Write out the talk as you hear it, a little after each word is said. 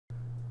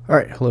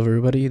Alright, hello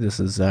everybody, this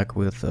is Zach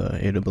with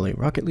AAA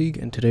Rocket League,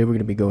 and today we're going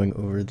to be going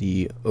over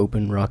the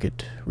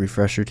OpenRocket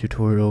refresher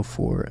tutorial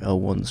for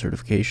L1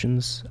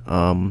 certifications.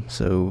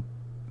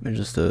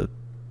 Just to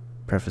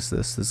preface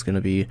this is going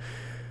to be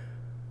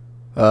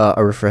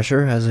a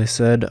refresher, as I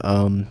said.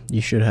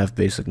 You should have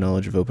basic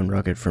knowledge of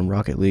OpenRocket from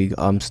Rocket League.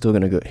 I'm still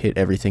going to hit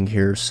everything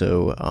here,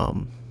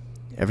 so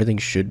everything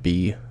should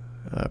be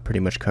pretty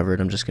much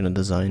covered. I'm just going to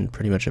design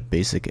pretty much a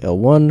basic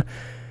L1,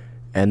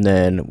 and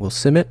then we'll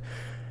sim it.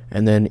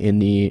 And then in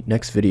the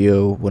next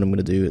video, what I'm going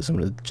to do is I'm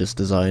going to just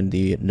design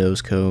the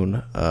nose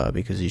cone,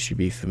 because you should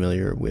be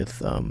familiar with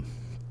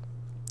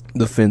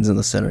the fins and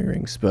the centering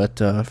rings. But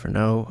for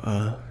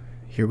now,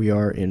 here we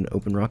are in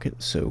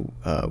OpenRocket, so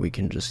we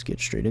can just get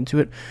straight into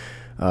it.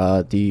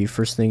 The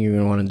first thing you're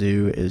going to want to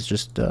do is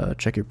just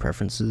check your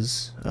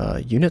preferences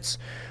units.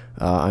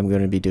 I'm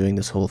going to be doing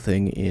this whole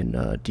thing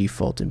in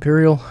default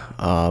Imperial.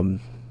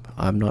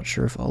 I'm not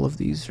sure if all of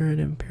these are in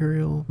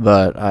Imperial,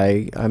 but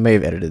I may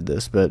have edited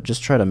this, but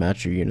just try to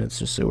match your units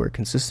just so we're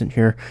consistent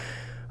here.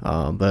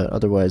 But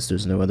otherwise,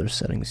 there's no other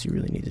settings you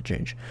really need to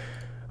change.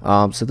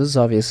 So this is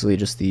obviously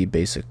just the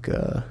basic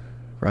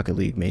Rocket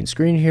League main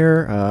screen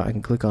here. I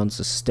can click on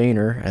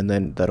Sustainer, and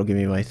then that'll give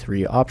me my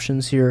three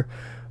options here.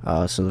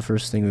 So the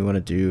first thing we want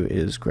to do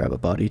is grab a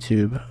body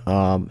tube.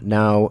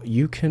 Now,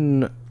 you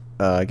can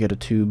get a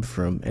tube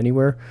from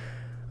anywhere.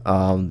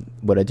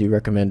 What I do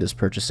recommend is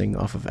purchasing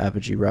off of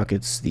Apogee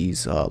Rockets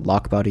these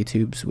lock body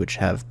tubes, which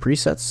have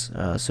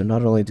presets. So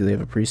not only do they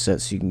have a preset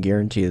so you can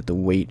guarantee that the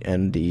weight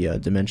and the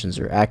dimensions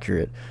are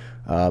accurate,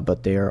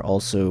 but they are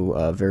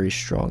also very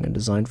strong and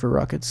designed for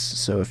rockets.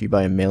 So if you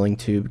buy a mailing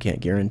tube, can't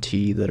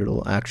guarantee that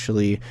it'll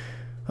actually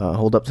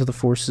hold up to the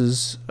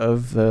forces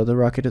of the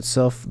rocket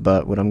itself.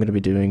 But what I'm going to be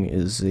doing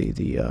is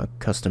the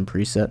custom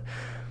preset.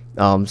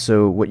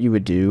 So what you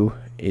would do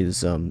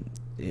is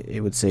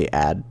it would say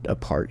add a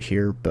part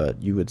here,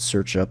 but you would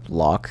search up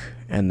lock,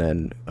 and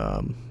then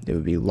it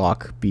would be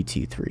lock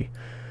BT3.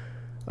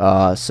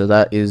 So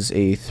that is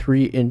a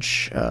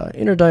 3-inch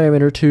inner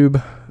diameter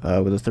tube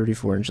with a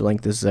 34-inch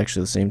length. This is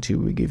actually the same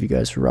tube we give you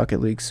guys for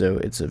Rocket League, so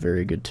it's a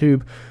very good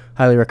tube.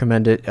 Highly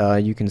recommend it.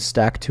 You can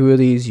stack two of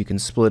these, you can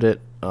split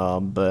it,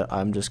 but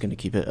I'm just going to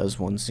keep it as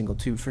one single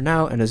tube for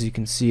now, and as you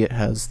can see, it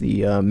has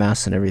the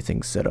mass and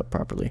everything set up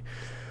properly.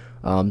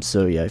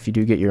 So yeah, if you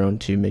do get your own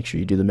tube, make sure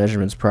you do the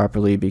measurements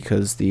properly,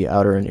 because the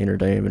outer and inner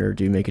diameter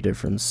do make a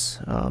difference.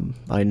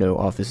 I know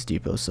Office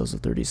Depot sells a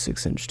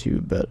 36-inch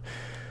tube, but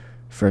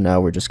for now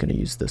we're just going to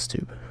use this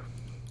tube.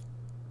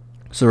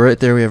 So right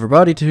there we have our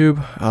body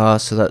tube,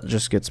 so that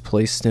just gets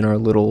placed in our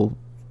little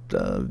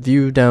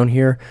view down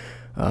here.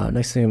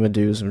 Next thing I'm going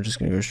to do is I'm just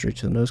going to go straight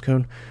to the nose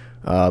cone.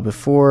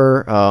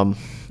 Before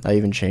I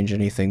even change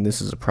anything, this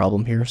is a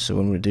problem here, so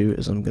what I'm going to do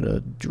is I'm going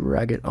to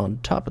drag it on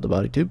top of the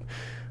body tube.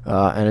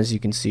 And as you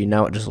can see,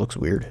 now it just looks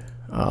weird,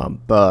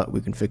 but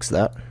we can fix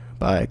that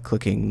by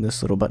clicking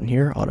this little button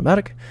here,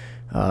 automatic.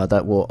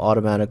 That will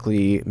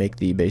automatically make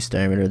the base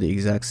diameter the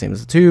exact same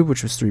as the tube,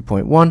 which was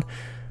 3.1.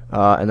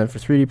 And then for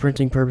 3D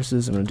printing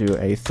purposes, I'm going to do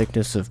a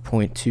thickness of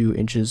 0.2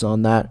 inches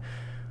on that.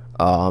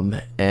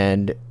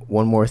 And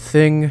one more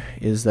thing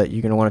is that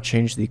you're going to want to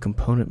change the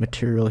component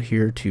material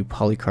here to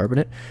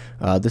polycarbonate.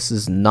 This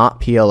is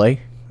not PLA,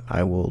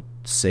 I will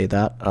say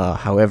that.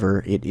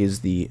 However, it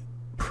is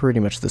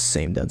pretty much the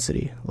same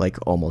density, like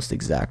almost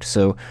exact.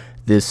 So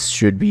this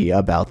should be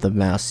about the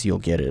mass you'll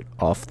get it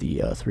off the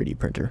 3D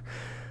printer.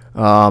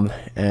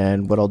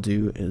 And what I'll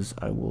do is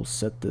I will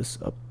set this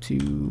up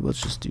to,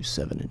 let's just do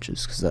 7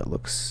 inches, because that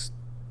looks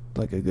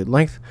like a good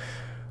length.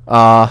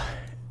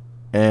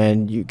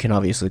 And you can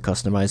obviously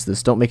customize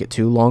this. Don't make it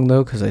too long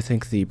though, because I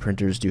think the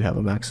printers do have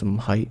a maximum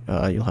height.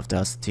 You'll have to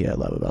ask the TI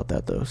lab about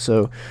that though.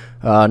 So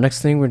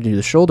next thing, we're going to do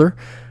the shoulder.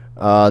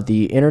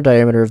 The inner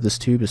diameter of this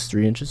tube is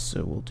 3 inches,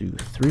 so we'll do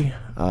 3.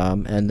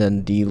 And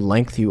then the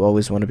length, you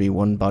always want to be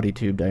one body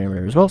tube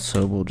diameter as well,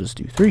 so we'll just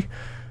do 3.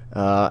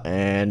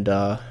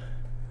 And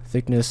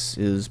thickness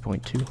is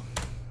 0.2.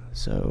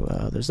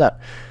 So there's that.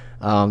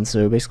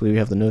 So basically we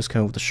have the nose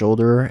cone with the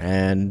shoulder,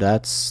 and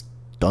that's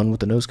done with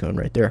the nose cone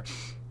right there.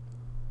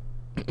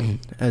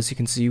 As you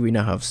can see, we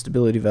now have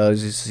stability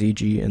values,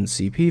 CG and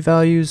CP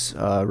values.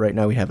 Right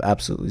now we have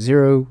absolutely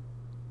 0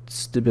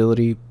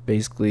 stability,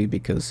 basically,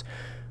 because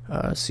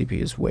CP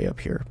is way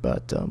up here.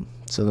 But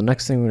so the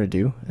next thing we're going to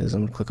do is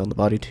I'm going to click on the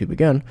body tube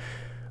again,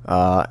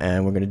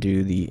 and we're going to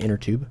do the inner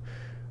tube.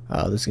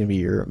 This is going to be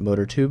your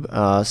motor tube.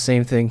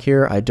 Same thing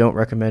here. I don't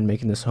recommend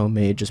making this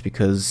homemade just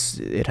because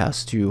it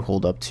has to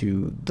hold up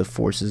to the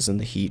forces and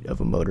the heat of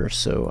a motor,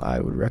 so I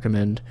would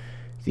recommend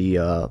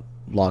the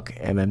lock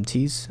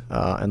MMTs,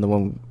 and the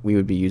one we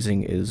would be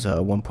using is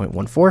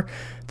 1.14.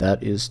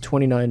 That is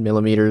 29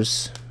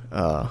 millimeters.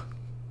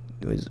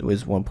 It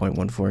was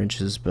 1.14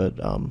 inches, but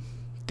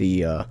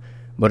the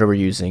motor we're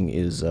using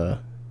is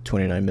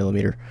 29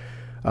 millimeter.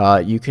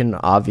 You can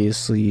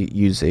obviously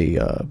use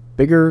a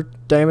bigger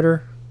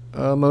diameter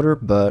motor,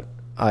 but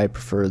I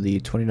prefer the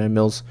 29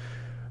 mils.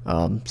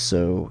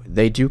 So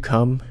they do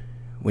come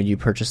when you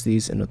purchase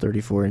these in a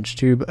 34-inch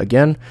tube.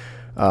 Again,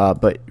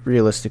 But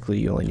realistically,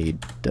 you only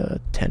need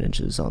 10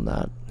 inches on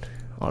that.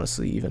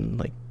 Honestly, even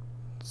like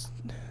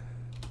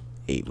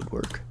 8 would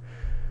work,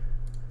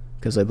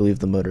 because I believe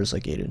the motor is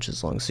like 8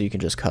 inches long, so you can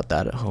just cut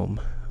that at home.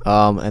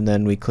 And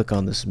then we click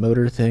on this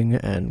motor thing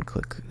and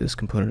click this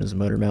component as a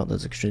motor mount.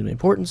 That's extremely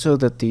important so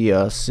that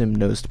the sim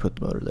knows to put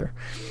the motor there.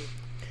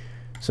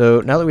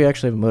 So now that we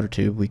actually have a motor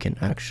tube, we can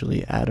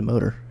actually add a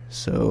motor.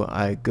 So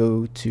I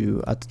go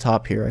to, at the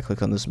top here, I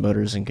click on this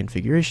motors and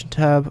configuration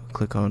tab,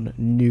 click on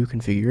new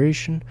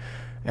configuration,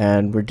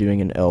 and we're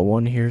doing an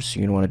L1 here, so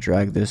you're going to want to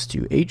drag this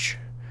to H.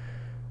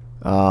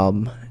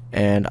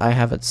 And I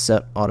have it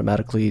set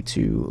automatically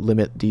to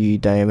limit the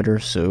diameter,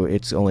 so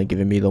it's only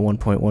giving me the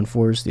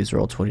 1.14s. These are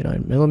all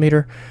 29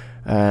 millimeter,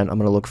 and I'm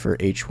going to look for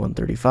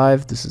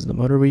H135. This is the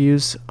motor we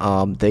use.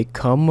 They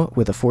come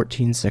with a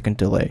 14-second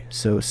delay,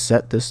 so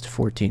set this to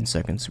 14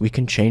 seconds. We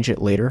can change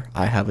it later.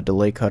 I have a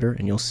delay cutter,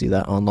 and you'll see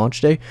that on launch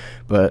day,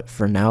 but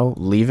for now,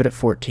 leave it at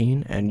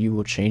 14, and you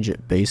will change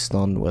it based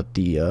on what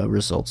the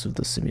results of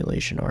the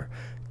simulation are.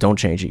 Don't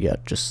change it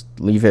yet. Just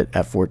leave it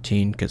at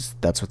 14, because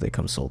that's what they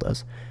come sold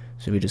as.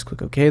 So we just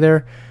click OK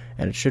there,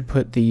 and it should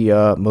put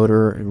the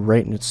motor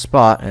right in its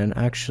spot. And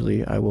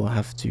actually, I will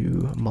have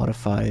to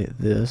modify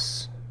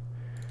this.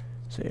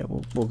 So yeah,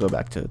 we'll go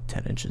back to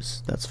 10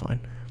 inches. That's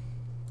fine.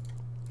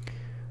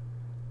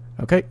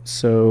 Okay,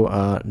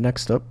 so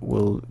next up,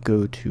 we'll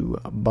go to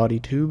body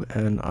tube,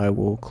 and I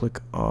will click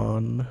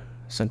on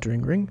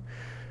centering ring.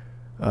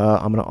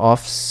 I'm going to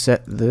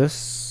offset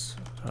this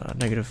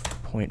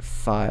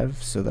 -0.5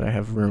 so that I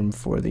have room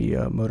for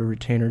the motor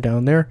retainer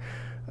down there.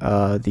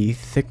 The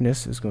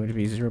thickness is going to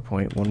be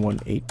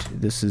 0.118.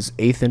 This is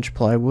 1/8 inch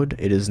plywood.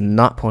 It is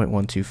not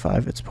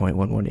 0.125, it's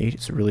 0.118.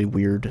 It's a really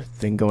weird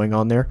thing going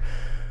on there.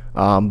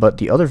 But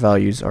the other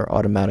values are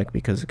automatic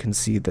because it can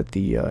see that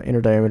the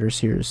inner diameters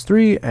here is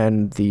 3,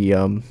 and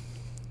the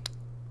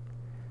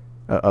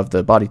of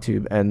the body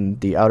tube,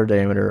 and the outer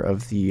diameter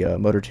of the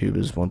motor tube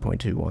is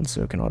 1.21,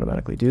 so it can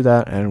automatically do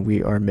that. And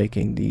we are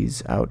making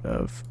these out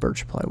of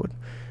birch plywood.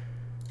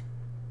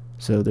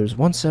 So there's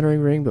one centering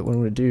ring, but what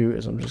I'm going to do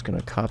is I'm just going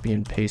to copy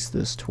and paste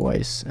this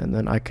twice, and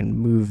then I can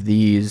move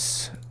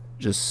these,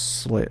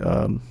 just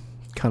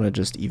kind of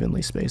just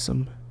evenly space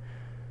them.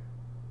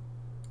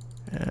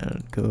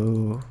 And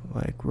go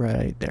like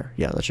right there.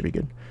 Yeah, that should be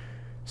good.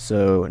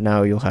 So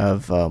now you'll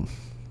have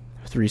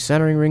 3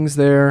 centering rings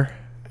there,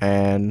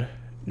 and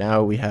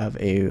now we have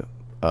a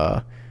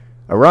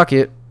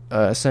rocket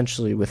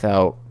essentially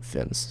without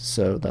fins.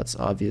 So that's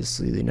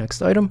obviously the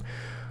next item.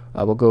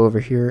 We'll go over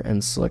here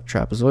and select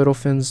trapezoidal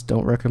fins.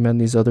 Don't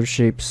recommend these other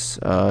shapes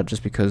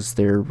just because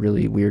they're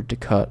really weird to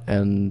cut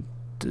and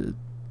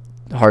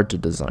hard to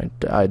design.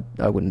 I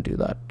wouldn't do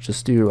that.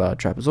 Just do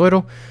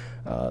trapezoidal.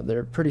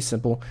 They're pretty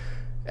simple,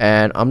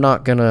 and I'm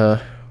not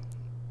gonna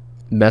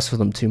mess with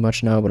them too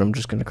much now, but I'm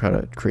just gonna try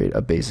to create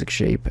a basic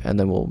shape, and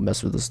then we'll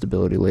mess with the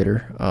stability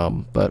later.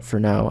 But for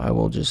now,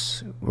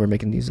 we're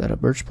making these out of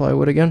birch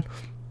plywood again.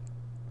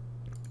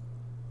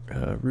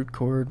 Root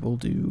cord, we'll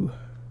do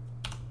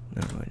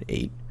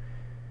 8.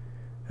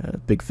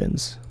 Big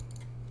fins.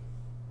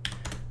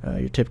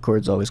 Your tip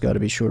cord's always got to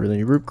be shorter than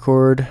your root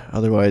cord,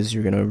 otherwise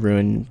you're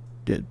gonna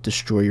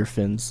destroy your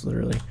fins,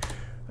 literally.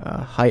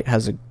 Height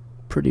has a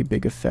pretty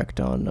big effect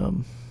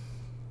on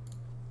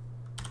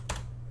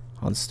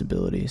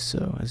stability,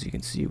 so as you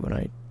can see when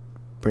I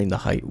bring the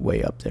height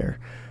way up there.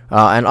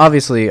 And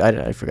obviously,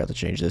 I forgot to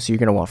change this. You're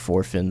gonna want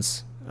 4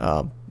 fins,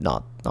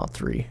 not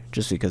 3,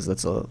 just because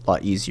that's a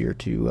lot easier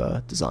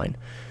to design.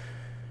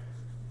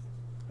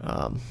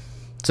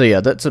 So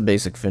yeah, that's a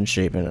basic fin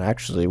shape, and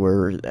actually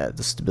we're at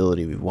the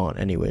stability we want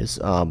anyways.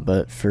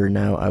 But for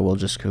now, I will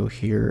just go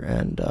here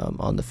and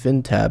on the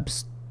fin tab,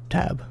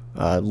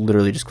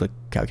 literally just click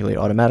calculate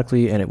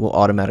automatically, and it will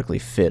automatically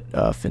fit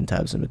fin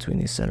tabs in between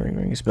these centering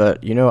rings.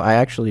 But you know, I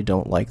actually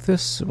don't like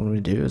this, so what I'm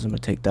going to do is I'm going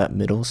to take that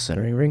middle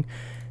centering ring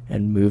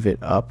and move it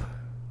up,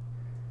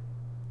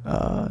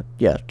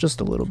 yeah,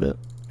 just a little bit.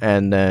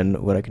 And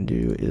then what I can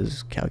do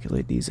is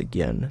calculate these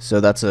again. So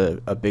that's a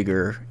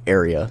bigger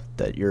area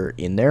that you're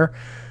in there.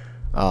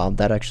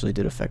 That actually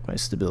did affect my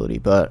stability,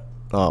 but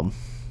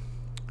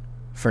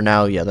for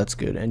now, yeah, that's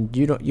good. And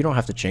you don't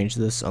have to change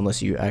this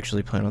unless you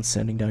actually plan on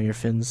sanding down your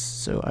fins.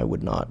 So I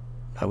would not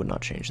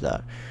change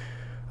that.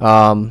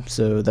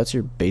 So that's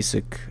your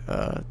basic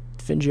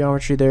fin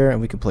geometry there, and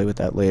we can play with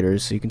that later.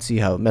 So you can see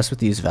how mess with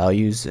these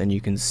values, and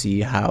you can see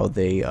how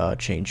they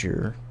change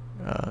your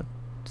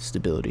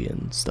stability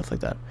and stuff like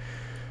that.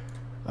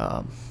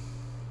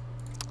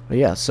 But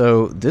yeah,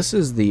 so this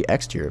is the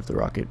exterior of the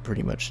rocket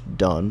pretty much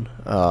done.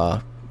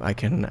 I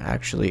can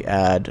actually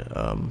add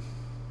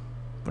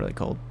what are they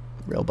called?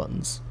 Rail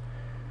buttons.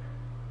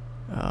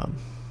 I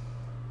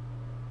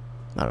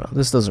don't know,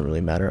 this doesn't really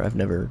matter. I've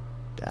never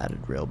added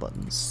rail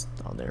buttons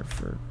on there.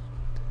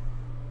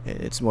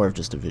 It's more of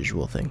just a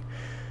visual thing.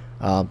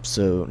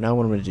 So now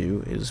what I'm going to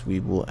do is we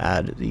will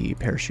add the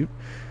parachute.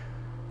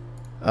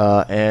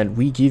 And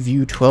we give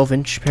you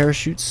 12-inch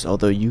parachutes,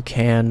 although you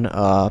can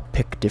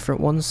pick different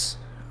ones.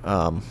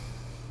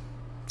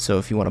 So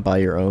if you want to buy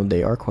your own,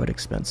 they are quite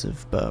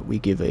expensive, but we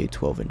give a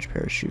 12-inch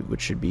parachute,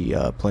 which should be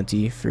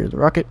plenty for the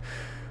rocket.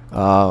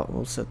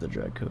 We'll set the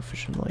drag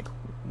coefficient like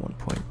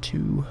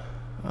 1.2.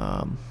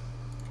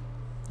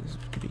 This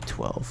could be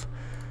 12.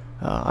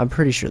 I'm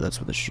pretty sure that's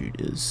what the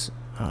chute is.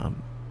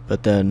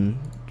 But then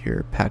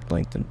your pack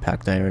length and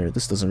pack diameter,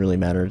 this doesn't really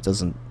matter. It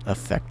doesn't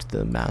affect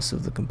the mass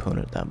of the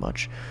component that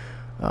much.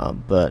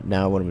 But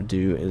now what I'm going to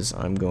do is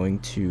I'm going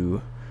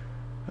to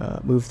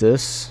move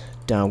this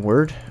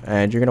downward,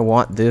 and you're going to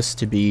want this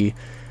to be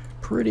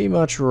pretty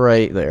much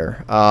right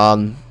there.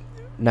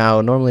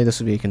 Now, normally this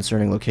would be a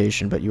concerning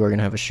location, but you are going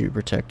to have a chute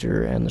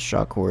protector and the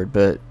shock cord,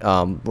 but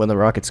when the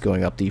rocket's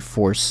going up, the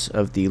force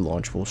of the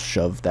launch will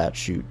shove that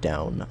chute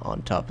down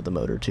on top of the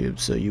motor tube,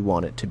 so you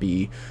want it to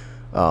be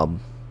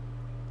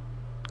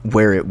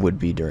where it would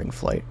be during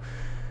flight.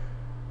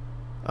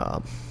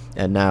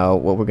 And now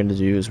what we're going to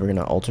do is we're going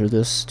to alter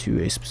this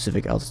to a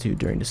specific altitude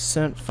during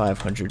descent,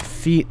 500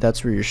 feet.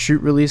 That's where your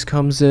chute release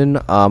comes in.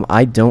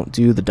 I don't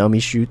do the dummy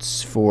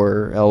chutes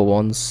for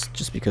L1s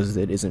just because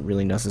it isn't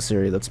really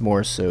necessary. That's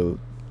more so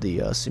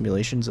the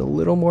simulation's a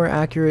little more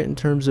accurate in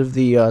terms of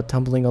the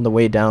tumbling on the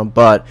way down,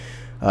 but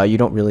you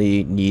don't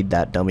really need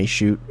that dummy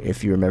chute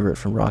if you remember it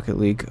from Rocket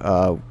League.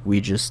 We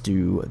just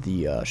do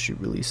the chute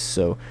release,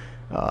 so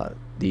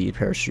the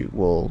parachute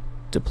will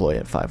deploy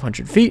at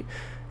 500 feet,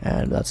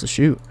 and that's the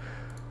chute.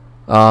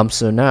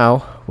 So now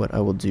what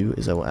I will do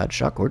is I will add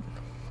shock cord,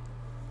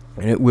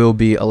 and it will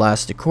be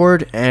elastic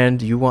cord,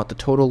 and you want the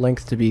total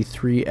length to be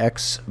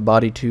 3x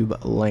body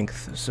tube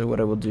length. So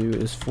what I will do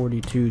is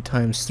 42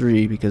 times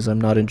 3, because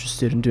I'm not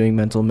interested in doing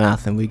mental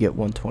math, and we get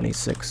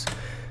 126.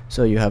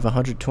 So you have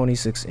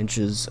 126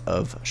 inches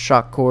of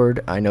shock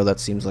cord. I know that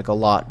seems like a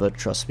lot, but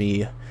trust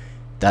me,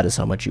 that is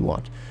how much you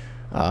want.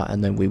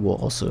 And then we will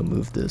also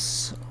move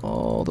this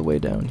all the way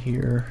down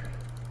here,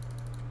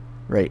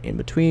 right in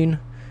between,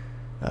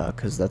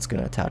 because that's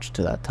going to attach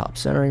to that top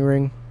centering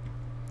ring.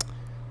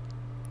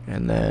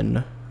 And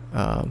then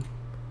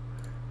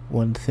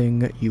one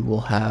thing you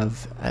will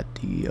have at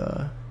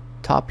the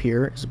top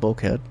here is a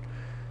bulkhead,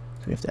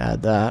 so we have to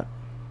add that,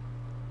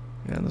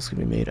 and this can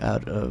be made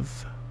out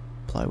of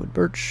plywood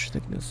birch,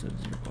 thickness of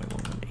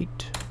 0.118.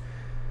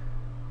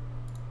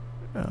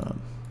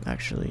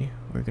 Actually,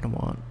 we're going to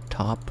want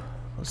top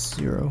plus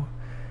 0,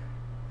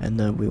 and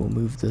then we will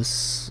move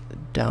this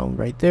down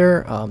right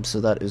there.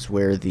 So that is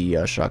where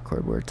the shock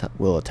cord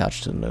will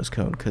attach to the nose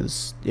cone,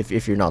 because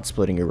if you're not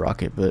splitting your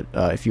rocket, but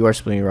if you are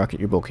splitting your rocket,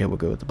 your bulkhead will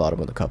go at the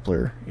bottom of the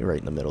coupler. You're right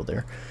in the middle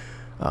there.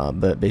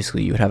 But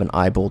basically you would have an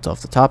eye bolt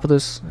off the top of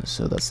this,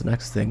 so that's the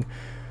next thing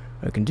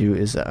I can do.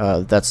 Is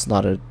that's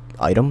not an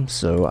item,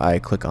 so I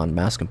click on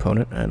mass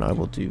component, and I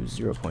will do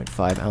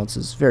 0.5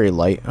 ounces, very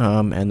light,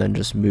 and then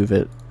just move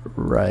it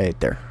right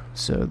there.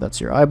 So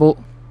that's your eye bolt.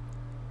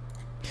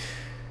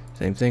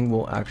 Same thing,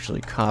 we'll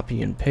actually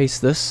copy and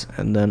paste this,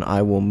 and then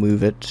I will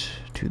move it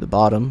to the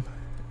bottom,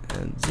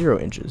 and 0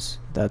 inches.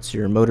 That's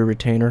your motor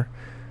retainer.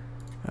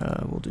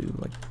 We'll do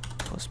like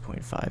plus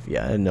 0.5,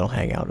 yeah, and they'll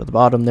hang out at the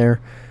bottom there.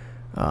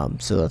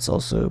 So that's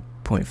also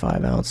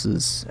 0.5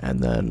 ounces, and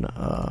then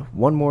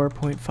one more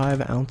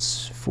 0.5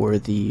 ounce for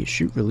the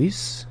chute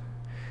release,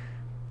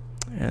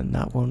 and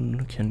that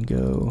one can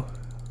go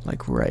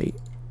like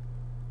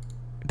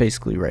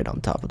basically right on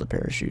top of the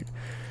parachute.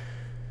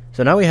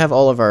 So now we have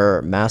all of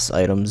our mass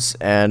items,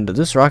 and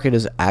this rocket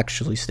is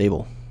actually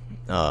stable.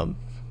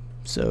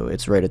 So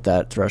it's right at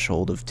that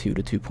threshold of 2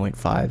 to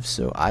 2.5,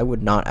 so I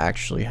would not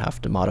actually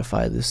have to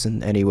modify this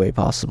in any way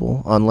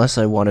possible unless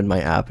I wanted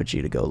my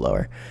apogee to go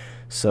lower.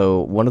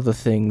 So one of the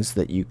things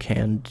that you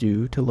can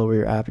do to lower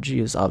your apogee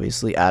is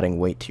obviously adding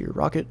weight to your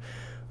rocket.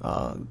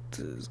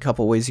 There's a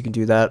couple ways you can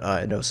do that.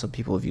 I know some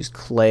people have used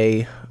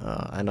clay,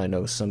 and I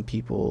know some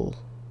people,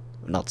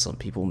 not some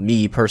people,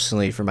 me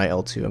personally, for my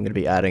L2, I'm going to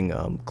be adding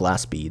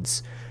glass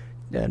beads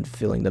and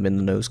filling them in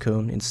the nose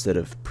cone instead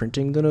of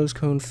printing the nose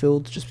cone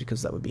filled, just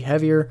because that would be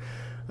heavier.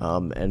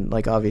 And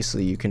like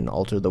obviously you can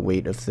alter the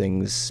weight of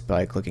things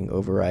by clicking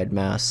override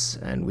mass,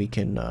 and we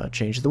can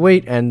change the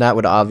weight, and that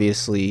would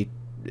obviously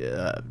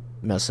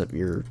mess up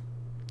your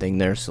thing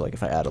there. So like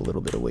if I add a little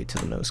bit of weight to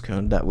the nose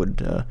cone, that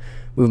would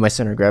move my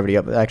center of gravity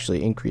up. It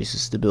actually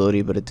increases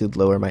stability, but it did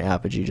lower my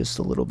apogee just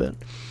a little bit.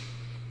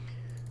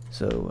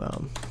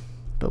 So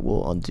but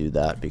we'll undo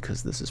that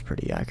because this is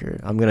pretty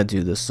accurate. I'm gonna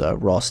do this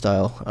raw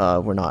style.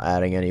 We're not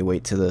adding any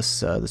weight to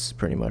this. This is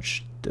pretty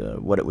much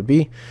what it would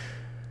be.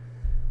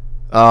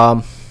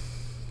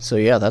 So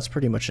yeah, that's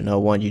pretty much an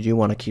L1. You do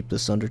want to keep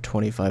this under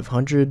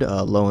 2500.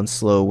 Low and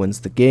slow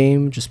wins the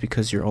game, just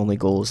because your only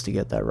goal is to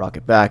get that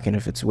rocket back, and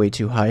if it's way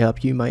too high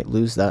up, you might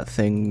lose that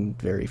thing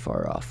very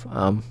far off.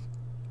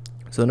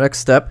 So the next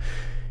step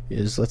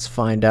is let's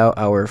find out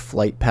our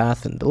flight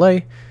path and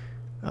delay.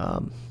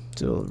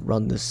 So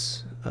run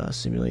this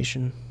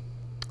simulation.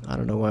 I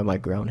don't know why my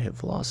ground hit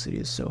velocity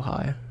is so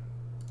high.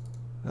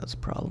 That's a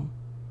problem.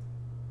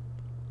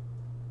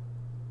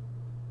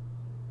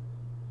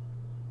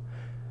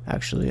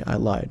 Actually, I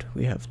lied.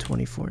 We have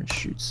 24-inch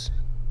chutes.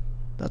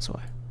 That's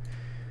why.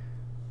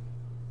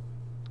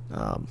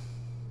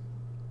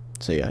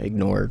 So yeah,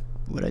 ignore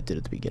what I did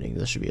at the beginning.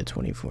 This should be a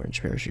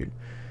 24-inch parachute.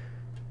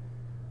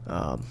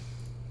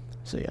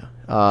 So yeah,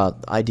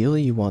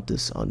 ideally you want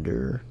this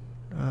under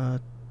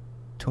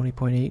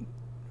 20.8.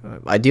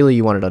 Ideally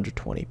you want it under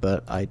 20,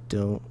 but I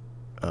don't.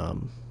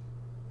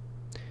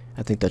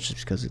 I think that's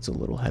just because it's a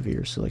little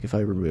heavier. So like if I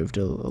removed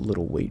a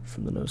little weight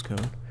from the nose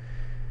cone,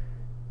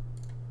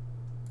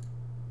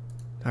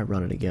 I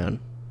run it again,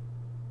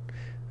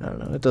 I don't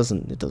know. It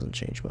doesn't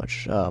change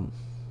much.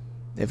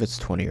 If it's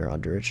 20 or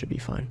under, it should be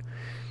fine.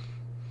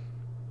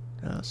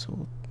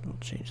 So we'll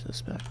change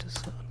this back to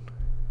 7.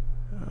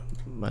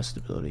 My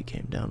stability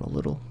came down a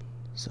little,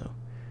 so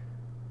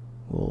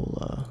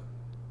we'll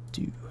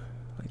do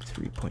like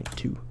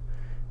 3.2.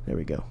 There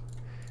we go.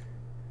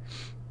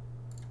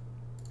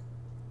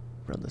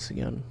 Run this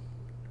again.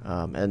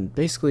 And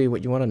basically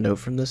what you want to note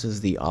from this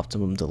is the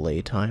optimum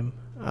delay time.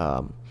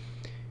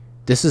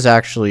 This is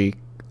actually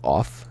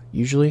off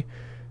usually,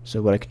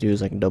 so what I can do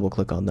is I can double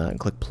click on that and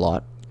click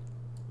plot,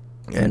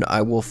 and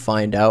I will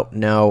find out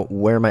now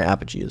where my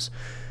apogee is.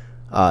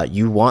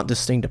 You want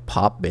this thing to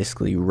pop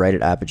basically right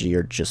at apogee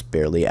or just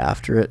barely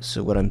after it.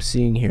 So what I'm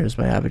seeing here is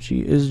my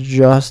apogee is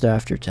just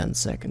after 10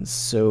 seconds.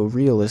 So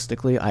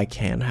realistically I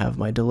can have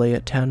my delay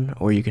at 10,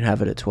 or you can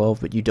have it at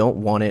 12, but you don't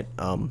want it.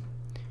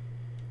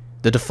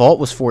 The default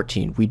was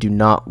 14. We do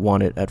not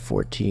want it at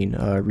 14.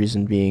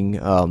 Reason being,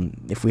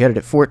 if we had it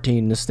at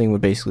 14, this thing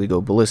would basically go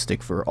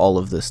ballistic for all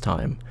of this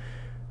time.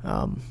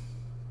 And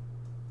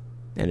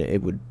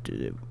it would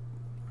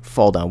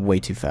fall down way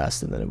too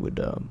fast, and then it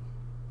would,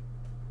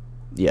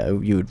 yeah,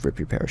 you would rip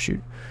your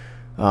parachute.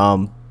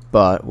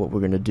 But what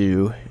we're going to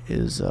do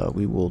is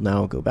we will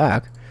now go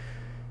back,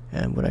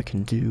 and what I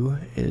can do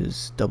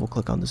is double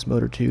click on this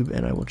motor tube,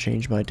 and I will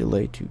change my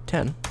delay to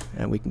 10,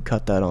 and we can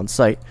cut that on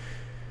site.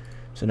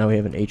 So now we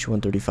have an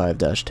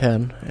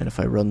H135-10, and if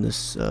I run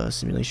this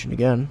simulation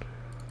again,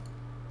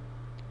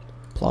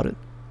 plot it,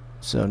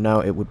 so now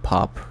it would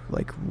pop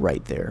like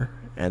right there,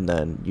 and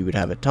then you would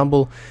have it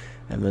tumble,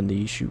 and then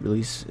the chute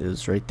release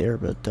is right there.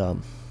 But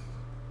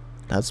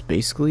that's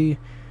basically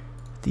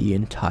the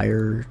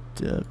entire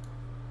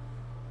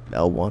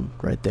L1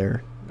 right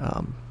there.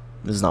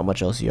 There's not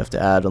much else you have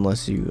to add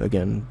unless you,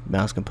 again,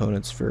 mass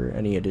components for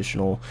any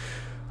additional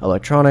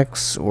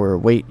electronics or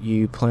weight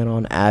you plan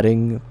on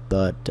adding,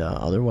 but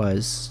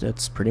otherwise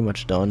that's pretty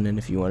much done. And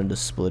if you wanted to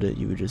split it,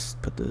 you would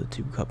just put the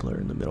tube coupler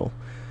in the middle,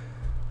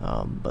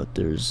 but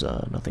there's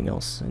nothing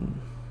else. And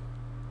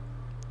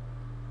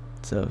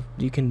so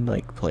you can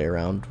like play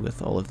around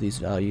with all of these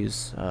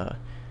values,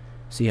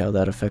 see how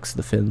that affects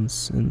the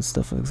fins and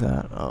stuff like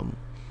that.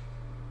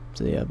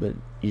 So yeah, but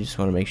you just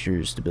want to make sure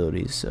your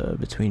stability is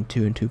between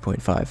 2 and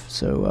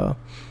 2.5.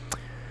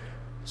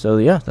 So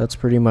yeah, that's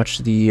pretty much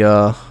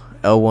the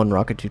L1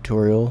 rocket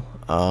tutorial.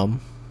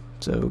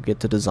 So get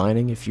to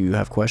designing. If you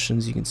have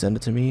questions, you can send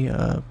it to me.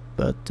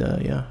 But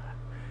yeah,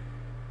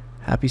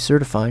 happy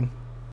certifying.